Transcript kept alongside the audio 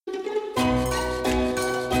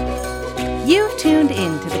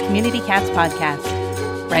Community Cats podcast.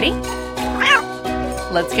 Ready?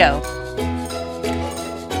 Let's go.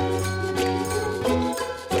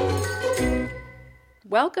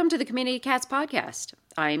 Welcome to the Community Cats podcast.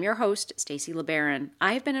 I am your host, Stacy LeBaron.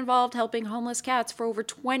 I have been involved helping homeless cats for over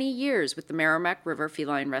 20 years with the Merrimack River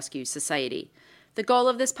Feline Rescue Society. The goal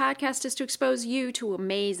of this podcast is to expose you to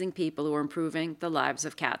amazing people who are improving the lives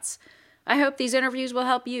of cats. I hope these interviews will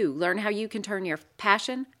help you learn how you can turn your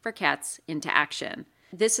passion for cats into action.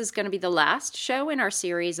 This is going to be the last show in our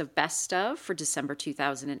series of Best Of for December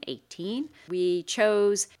 2018. We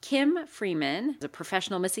chose Kim Freeman, a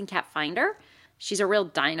professional missing cat finder. She's a real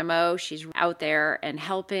dynamo. She's out there and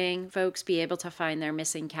helping folks be able to find their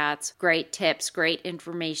missing cats. Great tips, great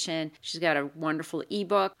information. She's got a wonderful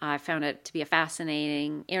ebook. I found it to be a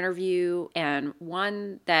fascinating interview and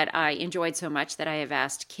one that I enjoyed so much that I have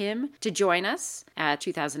asked Kim to join us at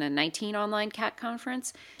 2019 Online Cat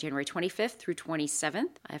Conference, January 25th through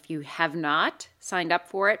 27th. If you have not signed up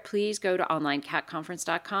for it, please go to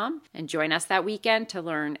onlinecatconference.com and join us that weekend to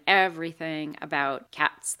learn everything about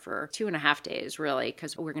cats for 2.5 days, really,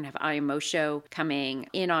 because we're going to have IMO show coming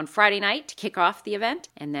in on Friday night to kick off the event,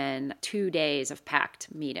 and then 2 days of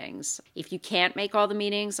packed meetings. If you can't make all the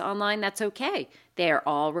meetings online, that's okay. They are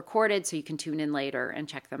all recorded, so you can tune in later and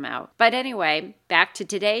check them out. But anyway, back to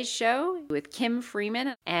today's show with Kim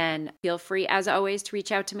Freeman. And feel free, as always, to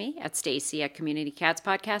reach out to me at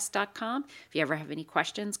stacy@communitycatspodcast.com if you ever have any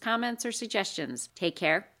questions, comments, or suggestions. Take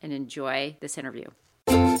care and enjoy this interview.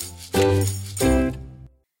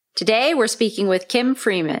 Today, we're speaking with Kim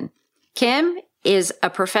Freeman. Kim is a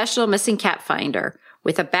professional missing cat finder.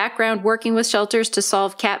 With a background working with shelters to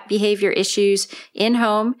solve cat behavior issues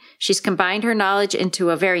in-home, she's combined her knowledge into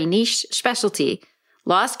a very niche specialty,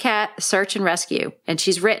 lost cat search and rescue, and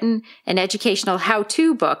she's written an educational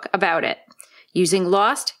how-to book about it. Using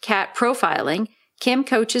lost cat profiling, Kim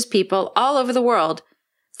coaches people all over the world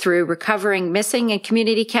through recovering missing and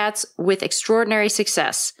community cats with extraordinary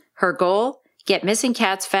success. Her goal? Get missing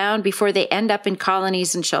cats found before they end up in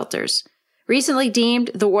colonies and shelters. Recently deemed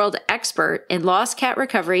the world expert in lost cat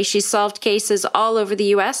recovery, she's solved cases all over the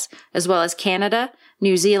U.S., as well as Canada,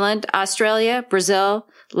 New Zealand, Australia, Brazil,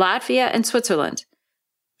 Latvia, and Switzerland.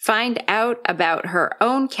 Find out about her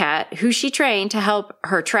own cat, who she trained to help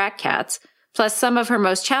her track cats, plus some of her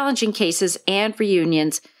most challenging cases and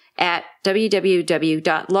reunions at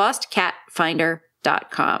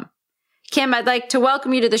www.lostcatfinder.com. Kim, I'd like to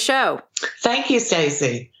welcome you to the show. Thank you,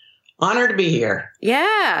 Stacy. Honored to be here.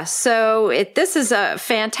 Yeah. So this is a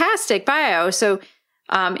fantastic bio. So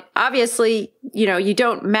obviously, you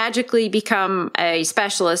don't magically become a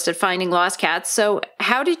specialist at finding lost cats. So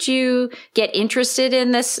how did you get interested in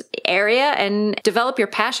this area and develop your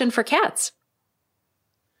passion for cats?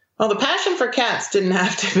 Well, the passion for cats didn't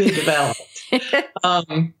have to be developed.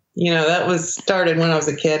 That was started when I was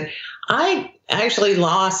a kid. I actually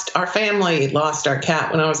our family lost our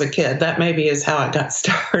cat when I was a kid. That maybe is how it got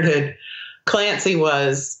started.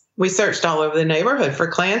 We searched all over the neighborhood for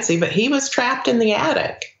Clancy, but he was trapped in the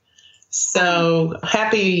attic. So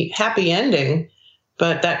happy ending,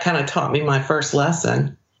 but that kind of taught me my first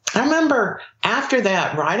lesson. I remember after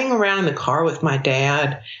that riding around in the car with my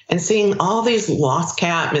dad and seeing all these lost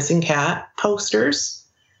cat, missing cat posters.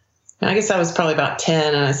 And I guess I was probably about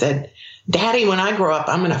 10, and I said, Daddy, when I grow up,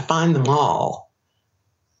 I'm going to find them all.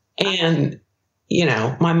 And,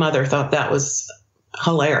 my mother thought that was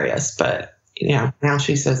hilarious. But, now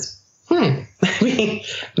she says, maybe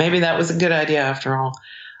that was a good idea after all.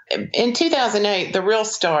 In 2008, the real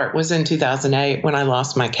start was in 2008 when I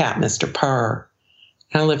lost my cat, Mr. Purr.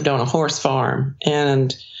 I lived on a horse farm.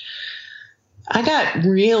 And I got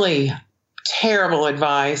really terrible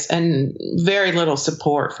advice and very little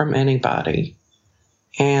support from anybody.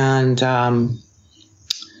 And,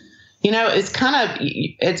 it's kind of,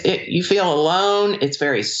 you feel alone. It's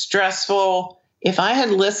very stressful. If I had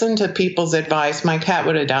listened to people's advice, my cat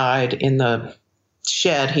would have died in the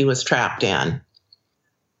shed he was trapped in.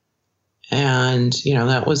 And,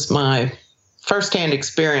 that was my firsthand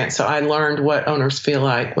experience. So I learned what owners feel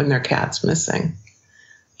like when their cat's missing.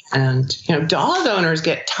 And, dog owners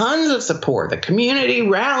get tons of support. The community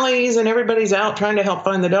rallies and everybody's out trying to help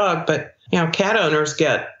find the dog. But, cat owners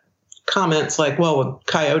get comments like, well, a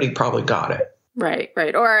coyote probably got it. Right.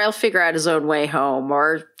 Or he'll figure out his own way home,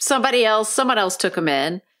 or someone else took him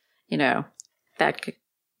in, that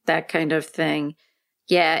kind of thing.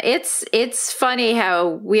 Yeah, it's funny how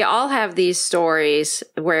we all have these stories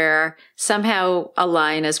where somehow a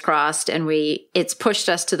line is crossed and it's pushed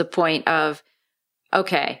us to the point of,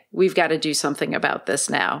 okay, we've got to do something about this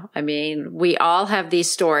now. I mean, we all have these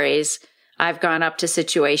stories. I've gone up to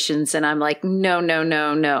situations and I'm like, no, no,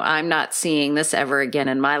 no, no, I'm not seeing this ever again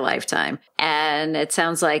in my lifetime. And it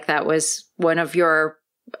sounds like that was one of your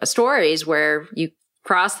stories where you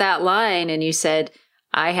crossed that line and you said,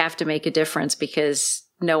 I have to make a difference because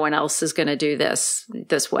no one else is going to do this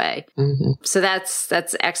way. Mm-hmm. So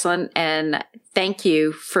that's excellent. And thank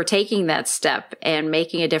you for taking that step and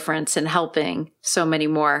making a difference and helping so many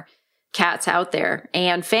more cats out there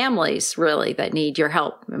and families really that need your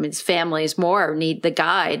help. I mean, families more need the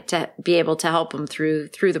guide to be able to help them through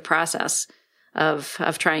the process of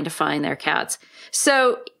trying to find their cats.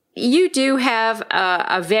 So you do have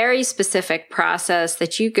a very specific process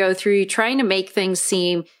that you go through trying to make things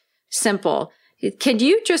seem simple. Can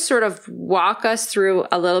you just sort of walk us through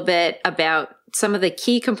a little bit about some of the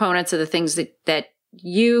key components of the things that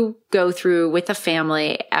you go through with a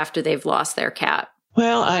family after they've lost their cat?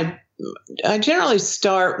 Well, I generally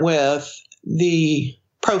start with the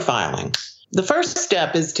profiling. The first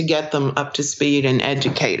step is to get them up to speed and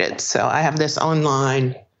educated. So I have this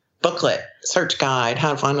online booklet, search guide,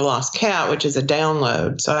 How to Find a Lost Cat, which is a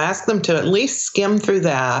download. So I ask them to at least skim through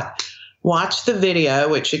that, watch the video,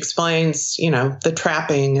 which explains, the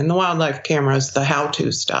trapping and the wildlife cameras, the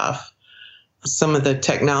how-to stuff, some of the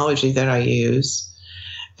technology that I use.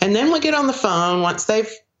 And then we get on the phone once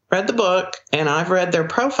they've read the book and I've read their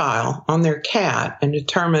profile on their cat and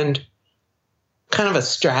determined kind of a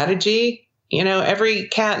strategy. Every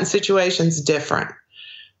cat and situation's different.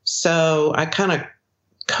 So I kind of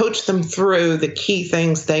coach them through the key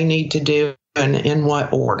things they need to do and in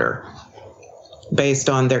what order based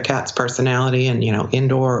on their cat's personality and,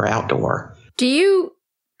 indoor or outdoor. Do you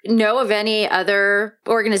know of any other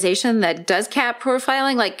organization that does cat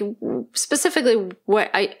profiling? Like specifically what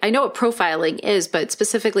I know what profiling is, but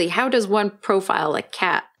specifically how does one profile a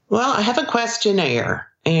cat? Well, I have a questionnaire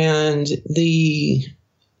and the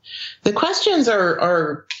questions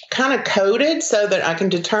are kind of coded so that I can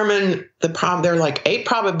determine there are like 8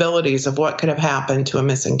 probabilities of what could have happened to a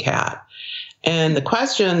missing cat. And the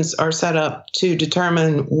questions are set up to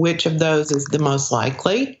determine which of those is the most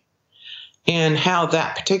likely and how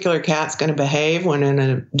that particular cat's going to behave when in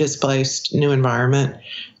a displaced new environment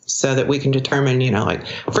so that we can determine,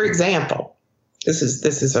 for example, this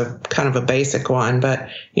is a kind of a basic one, but,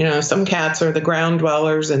 some cats are the ground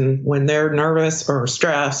dwellers and when they're nervous or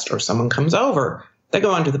stressed or someone comes over, they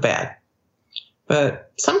go under the bed.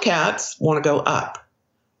 But some cats want to go up.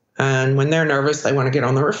 And when they're nervous, they want to get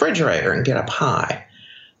on the refrigerator and get up high.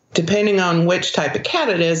 Depending on which type of cat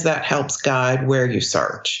it is, that helps guide where you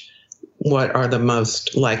search. What are the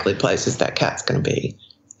most likely places that cat's going to be?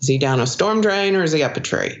 Is he down a storm drain or is he up a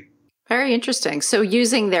tree? Very interesting. So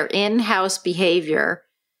using their in-house behavior,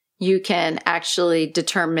 you can actually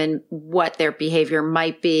determine what their behavior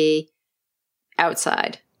might be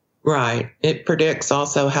outside. Right. It predicts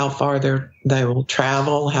also how far they will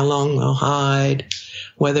travel, how long they'll hide,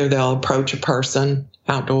 whether they'll approach a person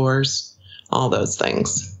outdoors, all those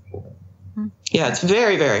things. Mm-hmm. Yeah, it's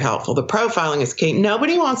very, very helpful. The profiling is key.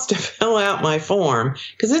 Nobody wants to fill out my form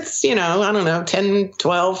because it's, 10,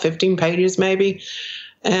 12, 15 pages maybe.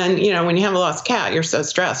 And, when you have a lost cat, you're so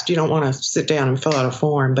stressed. You don't want to sit down and fill out a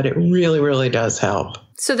form, but it really, really does help.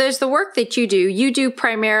 So there's the work that you do. You do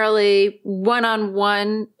primarily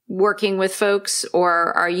one-on-one working with folks,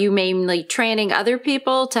 or are you mainly training other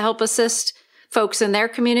people to help assist folks in their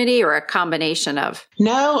community, or a combination of?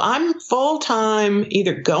 No, I'm full-time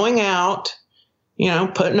either going out,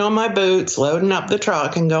 putting on my boots, loading up the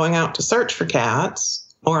truck and going out to search for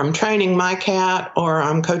cats, or I'm training my cat, or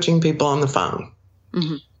I'm coaching people on the phone.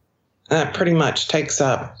 Mm-hmm. That pretty much takes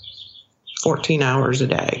up 14 hours a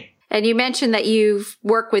day. And you mentioned that you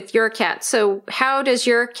work with your cat. So how does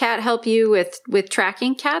your cat help you with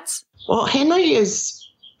tracking cats? Well, Henry is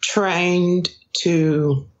trained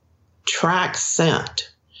to track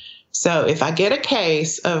scent. So if I get a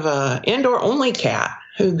case of an indoor-only cat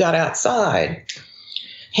who got outside,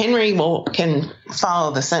 Henry can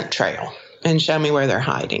follow the scent trail and show me where they're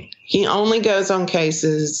hiding. He only goes on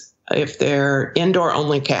cases if they're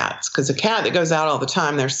indoor-only cats, because a cat that goes out all the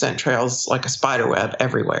time, their scent trails like a spider web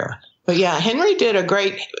everywhere. But yeah, Henry did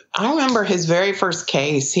I remember his very first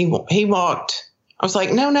case, he walked, I was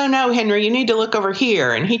like, no, Henry, you need to look over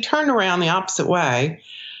here. And he turned around the opposite way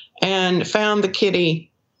and found the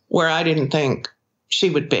kitty where I didn't think she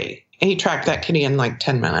would be. And he tracked that kitty in like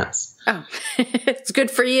 10 minutes. Oh, it's good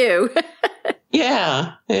for you.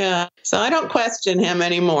 Yeah. So I don't question him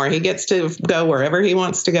anymore. He gets to go wherever he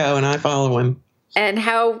wants to go, and I follow him. And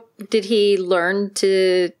how did he learn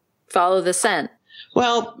to follow the scent?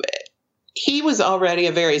 Well, he was already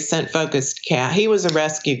a very scent-focused cat. He was a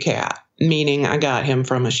rescue cat, meaning I got him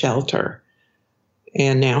from a shelter.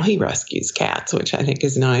 And now he rescues cats, which I think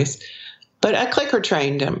is nice. But I clicker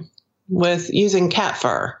trained him with using cat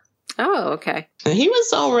fur. Oh, okay. And he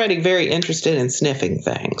was already very interested in sniffing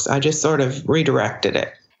things. I just sort of redirected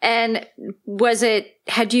it. And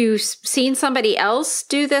had you seen somebody else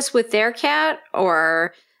do this with their cat?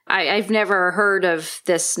 Or I've never heard of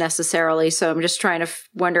this necessarily, so I'm just trying to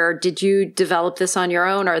wonder, did you develop this on your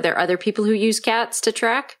own? Are there other people who use cats to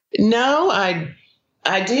track? No, I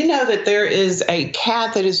do know that there is a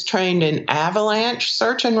cat that is trained in avalanche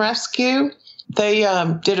search and rescue. They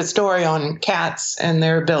did a story on cats and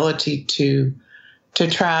their ability to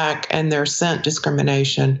track and their scent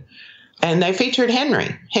discrimination. And they featured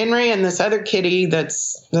Henry and this other kitty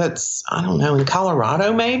that's I don't know, in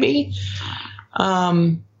Colorado maybe.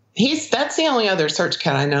 That's the only other search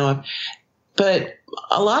cat I know of. But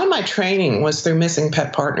a lot of my training was through Missing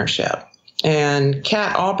Pet Partnership. And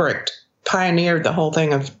Kat Albrecht pioneered the whole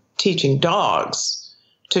thing of teaching dogs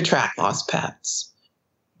to track lost pets.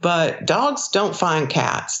 But dogs don't find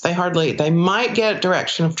cats. They might get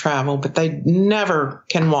direction of travel, but they never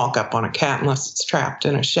can walk up on a cat unless it's trapped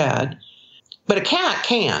in a shed. But a cat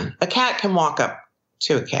can. A cat can walk up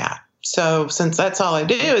to a cat. So since that's all I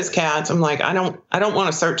do is cats, I'm like, I don't want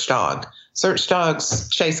a search dog. Search dogs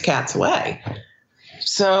chase cats away.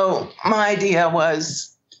 So my idea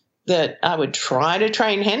was that I would try to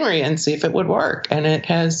train Henry and see if it would work. And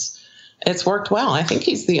it's worked well. I think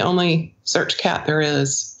he's the only search cat there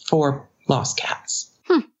is for lost cats.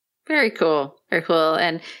 Very cool. Very cool.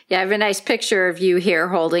 And yeah, I have a nice picture of you here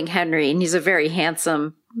holding Henry, and he's a very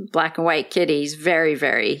handsome black and white kitty. He's very,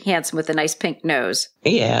 very handsome with a nice pink nose.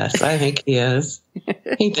 Yes, I think he is.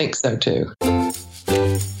 He thinks so too.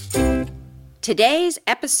 Today's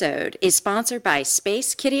episode is sponsored by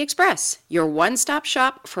Space Kitty Express, your one-stop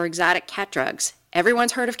shop for exotic cat drugs.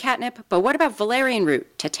 Everyone's heard of catnip, but what about valerian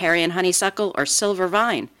root, Tatarian honeysuckle, or silver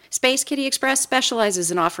vine? Space Kitty Express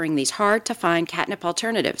specializes in offering these hard-to-find catnip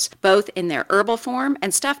alternatives, both in their herbal form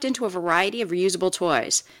and stuffed into a variety of reusable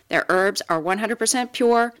toys. Their herbs are 100%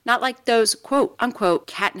 pure, not like those quote-unquote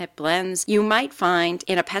catnip blends you might find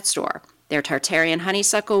in a pet store. Their Tartarian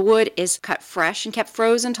honeysuckle wood is cut fresh and kept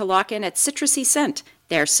frozen to lock in its citrusy scent.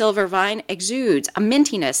 Their silver vine exudes a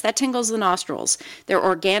mintiness that tingles the nostrils. Their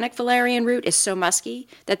organic valerian root is so musky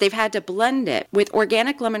that they've had to blend it with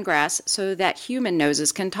organic lemongrass so that human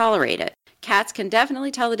noses can tolerate it. Cats can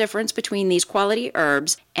definitely tell the difference between these quality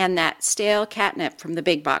herbs and that stale catnip from the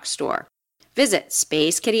big box store. Visit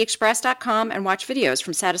SpaceKittyExpress.com and watch videos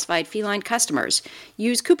from satisfied feline customers.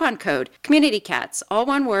 Use coupon code CommunityCats, all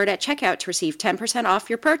one word, at checkout to receive 10% off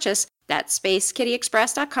your purchase. That's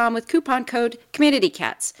SpaceKittyExpress.com with coupon code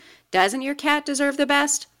CommunityCats. Doesn't your cat deserve the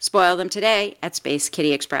best? Spoil them today at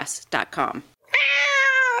SpaceKittyExpress.com.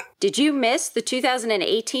 Did you miss the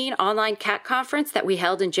 2018 online cat conference that we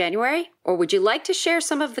held in January? Or would you like to share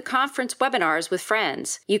some of the conference webinars with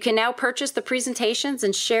friends? You can now purchase the presentations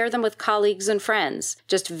and share them with colleagues and friends.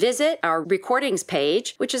 Just visit our recordings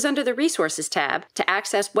page, which is under the Resources tab, to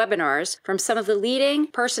access webinars from some of the leading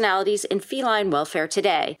personalities in feline welfare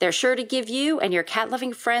today. They're sure to give you and your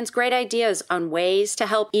cat-loving friends great ideas on ways to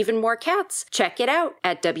help even more cats. Check it out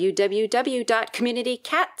at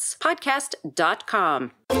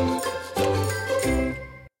www.communitycatspodcast.com.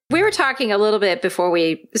 We were talking a little bit before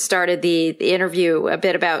we started the interview a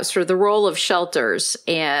bit about sort of the role of shelters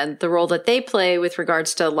and the role that they play with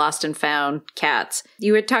regards to lost and found cats.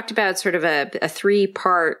 You had talked about sort of a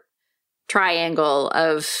three-part triangle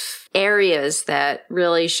of areas that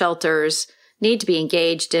really shelters need to be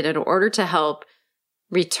engaged in order to help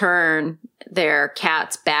return their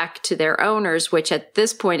cats back to their owners, which at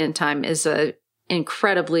this point in time is an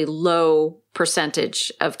incredibly low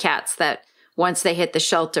percentage of cats that once they hit the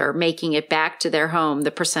shelter, making it back to their home,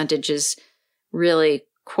 the percentage is really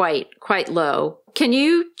quite low. Can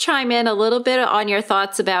you chime in a little bit on your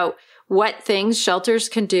thoughts about what things shelters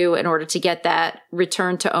can do in order to get that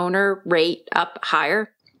return to owner rate up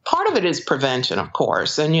higher? Part of it is prevention, of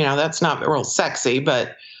course. And, that's not real sexy,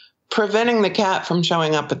 but preventing the cat from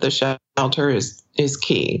showing up at the shelter is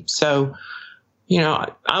key. So,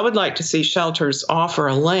 I would like to see shelters offer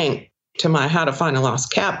a link to my How to Find a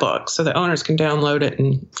Lost Cat book so the owners can download it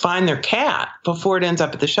and find their cat before it ends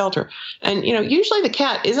up at the shelter. And, usually the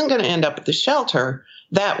cat isn't going to end up at the shelter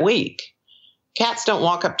that week. Cats don't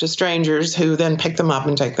walk up to strangers who then pick them up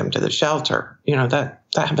and take them to the shelter. That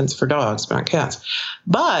happens for dogs, not cats.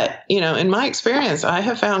 But, in my experience, I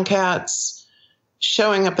have found cats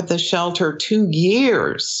showing up at the shelter 2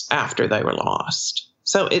 years after they were lost.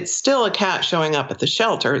 So it's still a cat showing up at the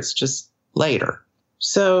shelter. It's just later.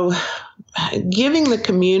 So giving the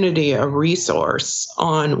community a resource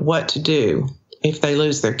on what to do if they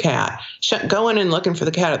lose their cat. Going and looking for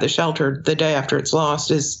the cat at the shelter the day after it's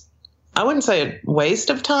lost is, I wouldn't say a waste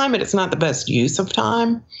of time, but it's not the best use of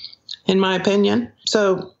time, in my opinion.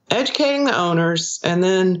 So educating the owners and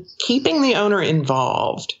then keeping the owner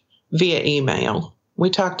involved via email. We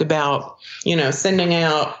talked about, sending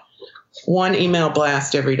out one email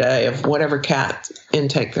blast every day of whatever cat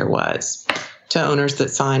intake there was to owners that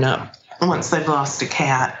sign up once they've lost a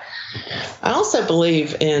cat. I also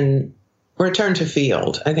believe in return to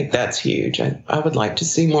field. I think that's huge. I would like to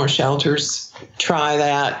see more shelters try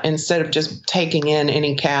that instead of just taking in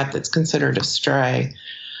any cat that's considered a stray.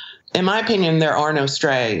 In my opinion, there are no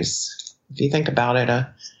strays. If you think about it,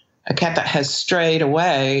 a cat that has strayed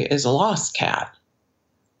away is a lost cat.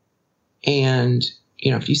 And,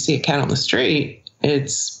 if you see a cat on the street,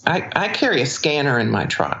 I carry a scanner in my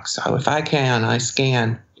truck. So if I can, I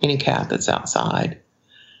scan any cat that's outside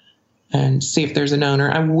and see if there's an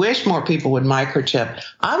owner. I wish more people would microchip.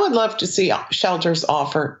 I would love to see shelters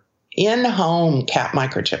offer in-home cat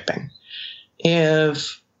microchipping.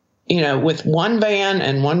 If, with one van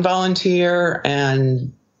and one volunteer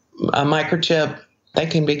and a microchip, they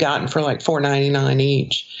can be gotten for like $4.99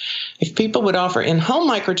 each. If people would offer in-home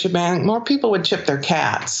microchipping, more people would chip their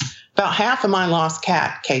cats. About half of my lost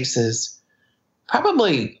cat cases,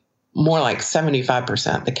 probably more like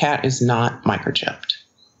 75%, the cat is not microchipped.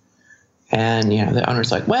 And, the owner's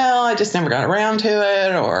like, well, I just never got around to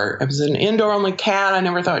it, or it was an indoor-only cat. I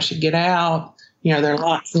never thought she'd get out. There are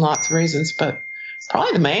lots and lots of reasons, but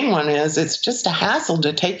probably the main one is it's just a hassle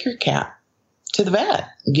to take your cat to the vet,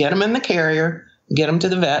 get them in the carrier, get them to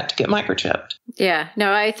the vet to get microchipped. Yeah,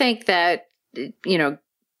 no, I think that,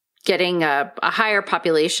 getting a higher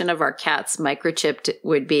population of our cats microchipped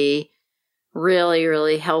would be really,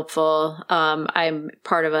 really helpful. I'm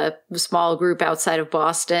part of a small group outside of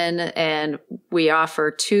Boston, and we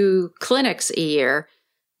offer 2 clinics a year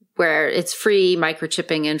where it's free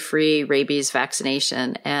microchipping and free rabies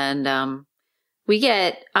vaccination. And we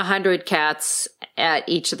get 100 cats at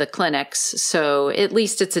each of the clinics. So at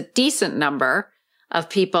least it's a decent number of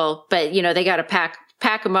people, but they got to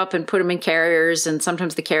pack them up and put them in carriers. And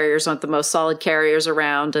sometimes the carriers aren't the most solid carriers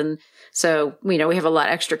around. And so, we have a lot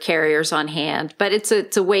of extra carriers on hand, but it's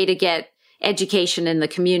a way to get education in the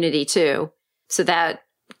community too. So that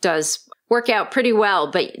does work out pretty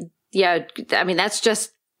well. But yeah, I mean, that's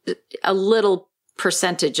just a little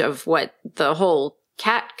percentage of what the whole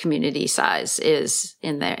cat community size is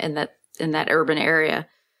in that urban area.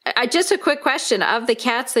 Just a quick question. Of the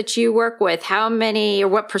cats that you work with, how many or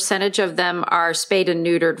what percentage of them are spayed and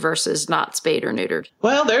neutered versus not spayed or neutered?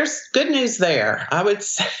 Well, there's good news there. I would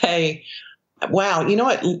say, wow, you know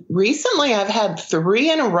what? Recently, I've had 3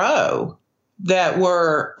 in a row that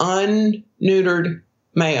were unneutered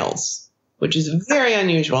males, which is very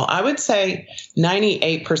unusual. I would say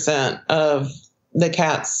 98% of the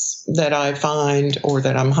cats that I find or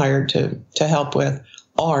that I'm hired to help with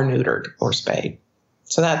are neutered or spayed.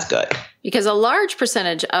 So that's good. Because a large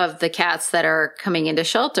percentage of the cats that are coming into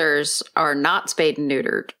shelters are not spayed and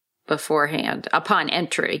neutered beforehand upon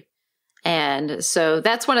entry. And so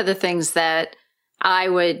that's one of the things that I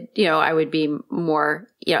would be more,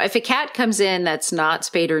 if a cat comes in that's not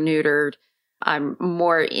spayed or neutered, I'm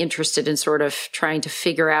more interested in sort of trying to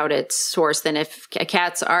figure out its source than if a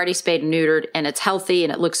cat's already spayed and neutered and it's healthy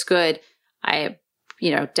and it looks good. I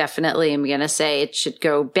definitely am going to say it should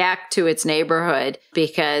go back to its neighborhood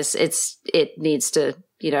because it needs to,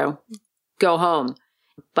 go home.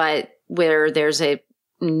 But where there's a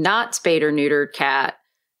not spayed or neutered cat,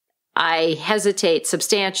 I hesitate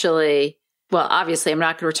substantially. Well, obviously, I'm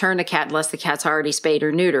not going to return a cat unless the cat's already spayed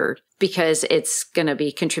or neutered because it's going to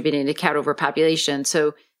be contributing to cat overpopulation.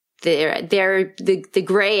 So the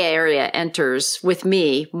gray area enters with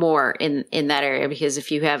me more in that area because if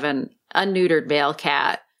you have an unneutered male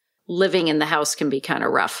cat, living in the house can be kind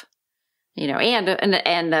of rough, and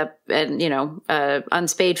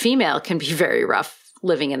unspayed female can be very rough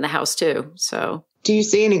living in the house too. So, do you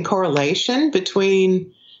see any correlation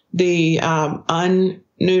between the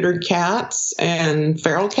unneutered cats and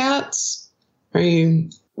feral cats?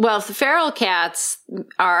 Well, the feral cats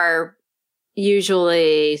are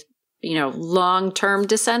usually, long-term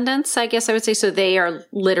descendants, I guess I would say. So they are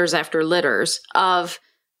litters after litters of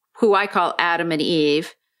who I call Adam and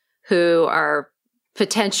Eve, who are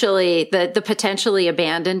potentially the potentially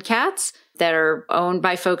abandoned cats that are owned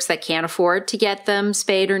by folks that can't afford to get them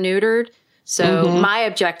spayed or neutered. So my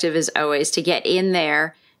objective is always to get in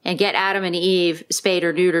there and get Adam and Eve spayed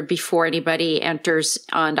or neutered before anybody enters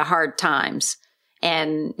onto hard times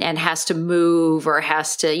and has to move or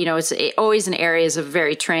has to, it's always in areas of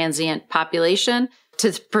very transient population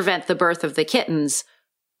to prevent the birth of the kittens.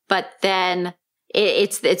 But then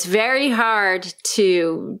it's very hard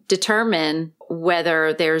to determine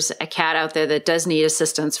whether there's a cat out there that does need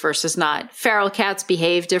assistance versus not. Feral cats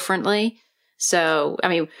behave differently. So, I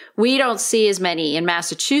mean, we don't see as many in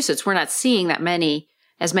Massachusetts. We're not seeing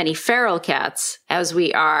as many feral cats as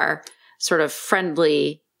we are sort of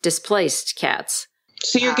friendly, displaced cats.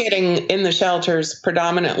 So you're getting in the shelters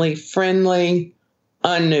predominantly friendly,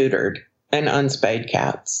 unneutered, and unspayed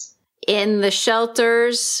cats. In the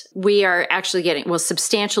shelters, we are actually getting,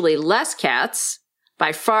 substantially less cats,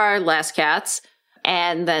 by far less cats.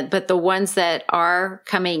 But the ones that are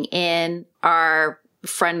coming in are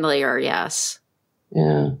friendlier, yes.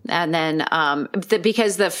 Yeah. And then,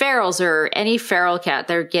 because the ferals any feral cat,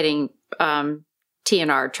 they're getting,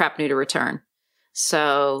 TNR, trap, neuter, return.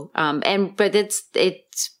 So, but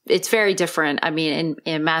it's very different. I mean,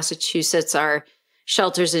 in Massachusetts, our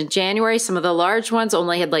shelters in January, some of the large ones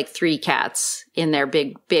only had like 3 cats in their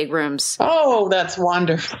big rooms. Oh, that's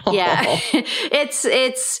wonderful. Yeah. It's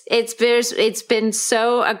been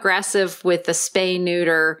so aggressive with the spay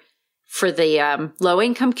neuter for the low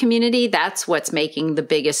income community. That's what's making the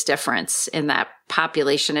biggest difference in that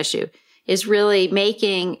population issue, is really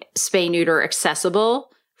making spay neuter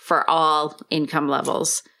accessible for all income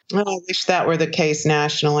levels. Well, I wish that were the case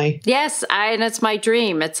nationally. Yes, and it's my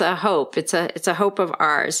dream. It's a hope. It's a hope of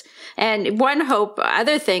ours. And one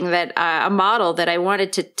other thing that a model that I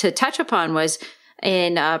wanted to touch upon was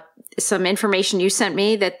in some information you sent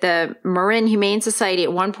me that the Marin Humane Society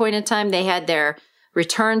at one point in time, they had their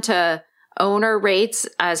return to owner rates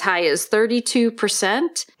as high as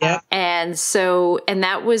 32%. Yeah. And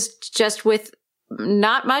that was just with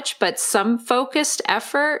not much, but some focused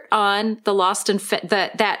effort on the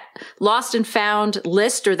that lost and found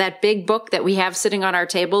list, or that big book that we have sitting on our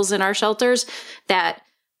tables in our shelters, that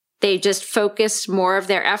they just focused more of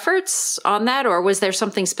their efforts on that? Or was there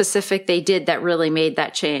something specific they did that really made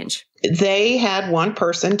that change? They had one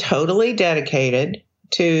person totally dedicated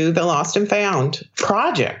to the lost and found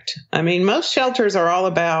project. I mean, most shelters are all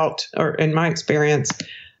about, or in my experience,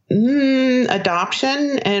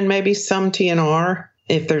 adoption and maybe some TNR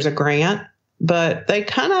if there's a grant. But they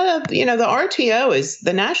kind of, the RTO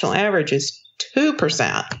the national average is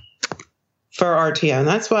 2% for RTO. And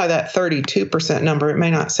that's why that 32% number, it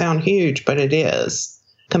may not sound huge, but it is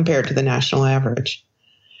compared to the national average.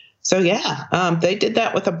 So yeah, they did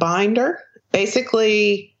that with a binder,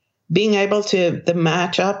 basically being able to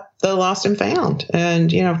match up the lost and found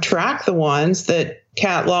and, track the ones that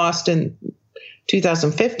cat lost in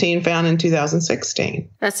 2015, found in 2016.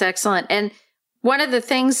 That's excellent. And one of the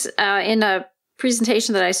things in a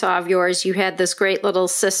presentation that I saw of yours, you had this great little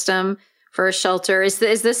system for a shelter. Is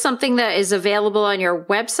this something that is available on your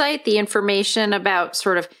website, the information about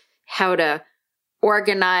sort of how to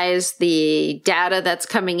organize the data that's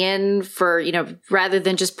coming in for, rather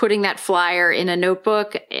than just putting that flyer in a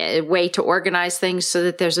notebook, a way to organize things so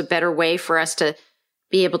that there's a better way for us to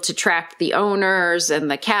be able to track the owners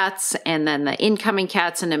and the cats and then the incoming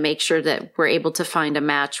cats, and to make sure that we're able to find a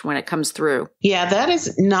match when it comes through? Yeah, that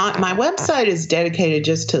is not, my website is dedicated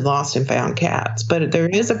just to lost and found cats, but there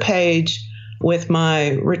is a page with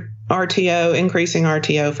my RTO, increasing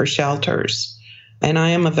RTO for shelters. And I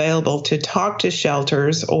am available to talk to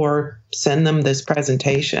shelters or send them this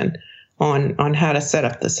presentation on how to set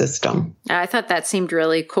up the system. I thought that seemed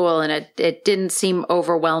really cool, and it didn't seem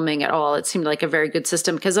overwhelming at all. It seemed like a very good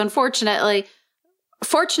system because fortunately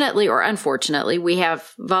or unfortunately, we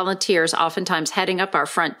have volunteers oftentimes heading up our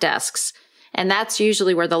front desks, and that's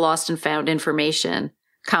usually where the lost and found information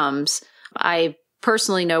comes. I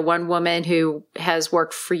personally know one woman who has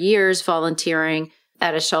worked for years volunteering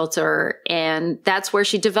at a shelter, and that's where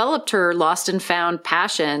she developed her lost and found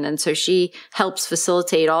passion. And so she helps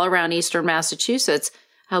facilitate all around Eastern Massachusetts,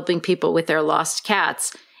 helping people with their lost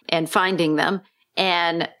cats and finding them.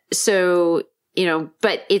 And so,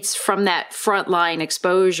 but it's from that frontline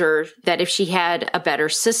exposure that if she had a better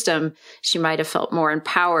system, she might have felt more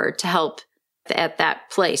empowered to help at that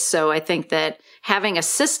place. So I think that having a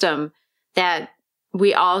system that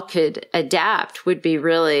we all could adapt would be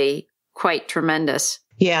really quite tremendous.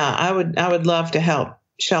 Yeah, I would love to help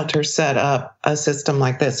shelters set up a system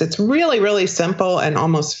like this. It's really, really simple and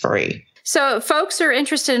almost free. So if folks are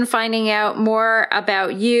interested in finding out more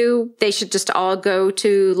about you, they should just all go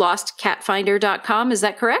to lostcatfinder.com. Is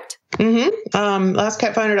that correct? Mm-hmm.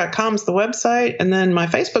 Lostcatfinder.com is the website. And then my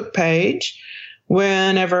Facebook page,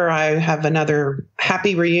 whenever I have another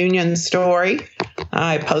happy reunion story,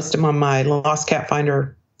 I post them on my Lost Cat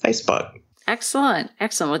Finder Facebook. Excellent.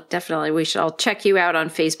 Excellent. Well, definitely we shall check you out on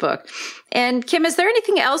Facebook. And Kim, is there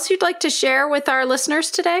anything else you'd like to share with our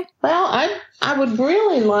listeners today? Well, I would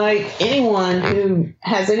really like anyone who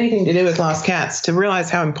has anything to do with lost cats to realize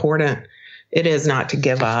how important it is not to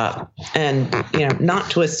give up and,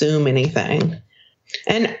 not to assume anything.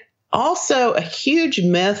 And also a huge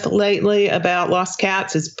myth lately about lost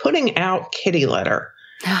cats is putting out kitty litter.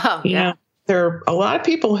 Oh, yeah. There are a lot of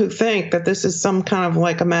people who think that this is some kind of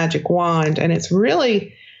like a magic wand. And it's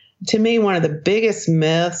really, to me, one of the biggest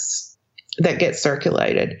myths that gets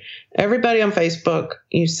circulated. Everybody on Facebook,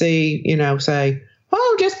 you see, say,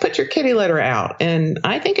 oh, just put your kitty litter out. And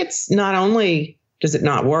I think it's not only does it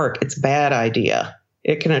not work, it's a bad idea.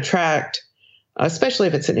 It can attract, especially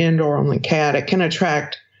if it's an indoor only cat, it can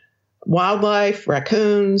attract wildlife,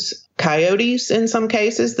 raccoons, coyotes in some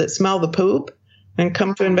cases that smell the poop and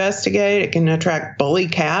come to investigate. It can attract bully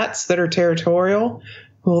cats that are territorial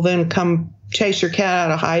who will then come chase your cat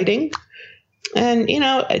out of hiding. And,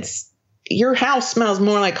 it's your house smells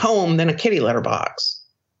more like home than a kitty litter box.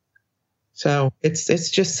 So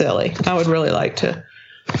it's just silly. I would really like to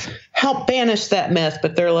help banish that myth,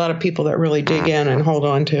 but there are a lot of people that really dig in and hold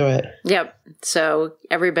on to it. Yep. So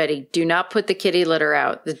everybody, do not put the kitty litter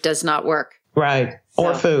out. That does not work. Right.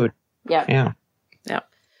 Or food. Yep. Yeah. Yep.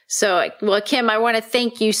 So, well, Kim, I want to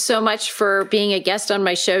thank you so much for being a guest on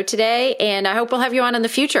my show today, and I hope we'll have you on in the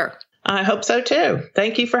future. I hope so, too.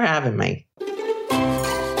 Thank you for having me.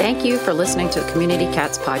 Thank you for listening to the Community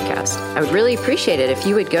Cats podcast. I would really appreciate it if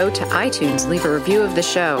you would go to iTunes and leave a review of the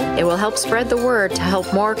show. It will help spread the word to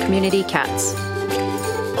help more community cats.